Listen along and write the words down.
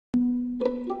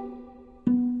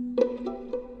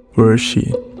Where is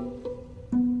she?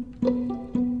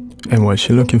 And what is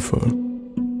she looking for?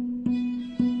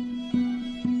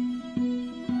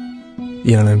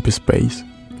 In an empty space,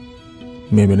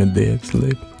 maybe in a deep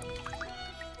sleep.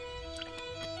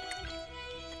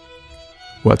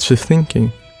 What's she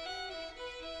thinking?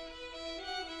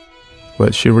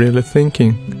 What's she really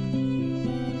thinking?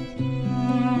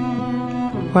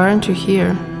 Why aren't you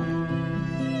here?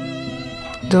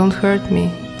 Don't hurt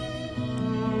me.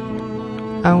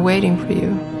 I'm waiting for you.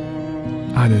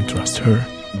 I don't trust her.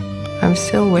 I'm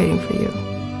still waiting for you.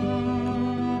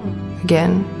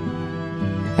 Again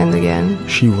and again.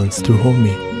 She wants to hold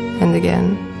me. And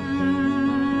again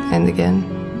and again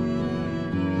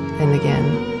and again.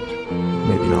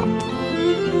 Maybe not.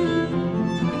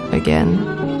 Again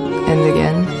and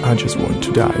again. I just want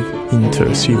to dive into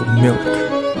a sea of milk,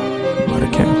 but I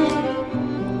can't.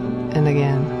 And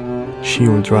again. She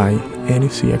will dry any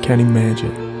sea I can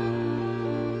imagine.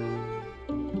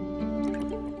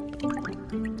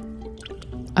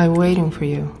 I'm waiting for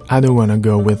you. I don't wanna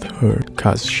go with her,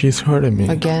 cause she's hurting me.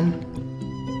 Again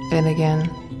and again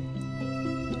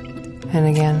and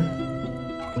again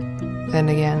and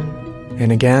again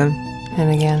And again, and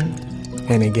again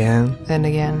and again, and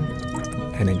again.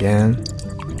 and again.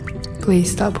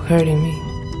 Please stop hurting me.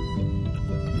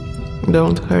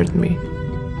 Don't hurt me.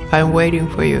 I'm waiting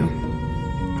for you.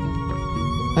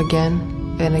 Again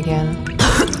and again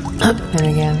and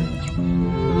again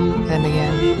and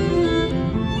again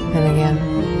and again.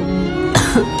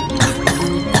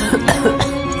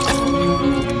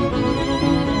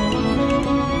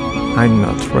 I'm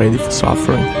not ready for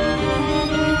suffering.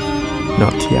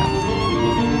 Not yet.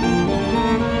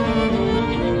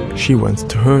 She wants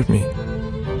to hurt me.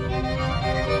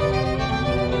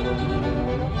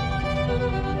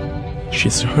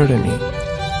 She's hurting me.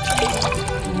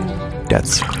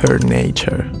 That's her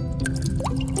nature.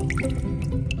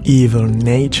 Evil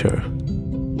nature.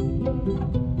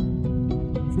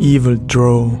 Evil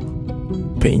draw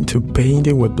paint to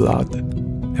painting with blood,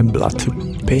 and blood to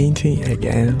painting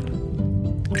again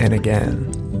and again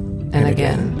And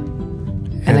again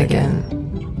and again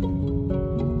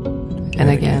and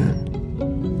again.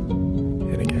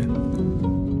 and again.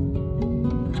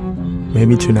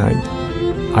 Maybe tonight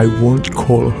I won't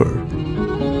call her.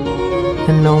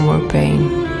 And no more pain.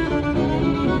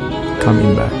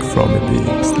 Coming back from a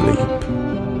deep sleep.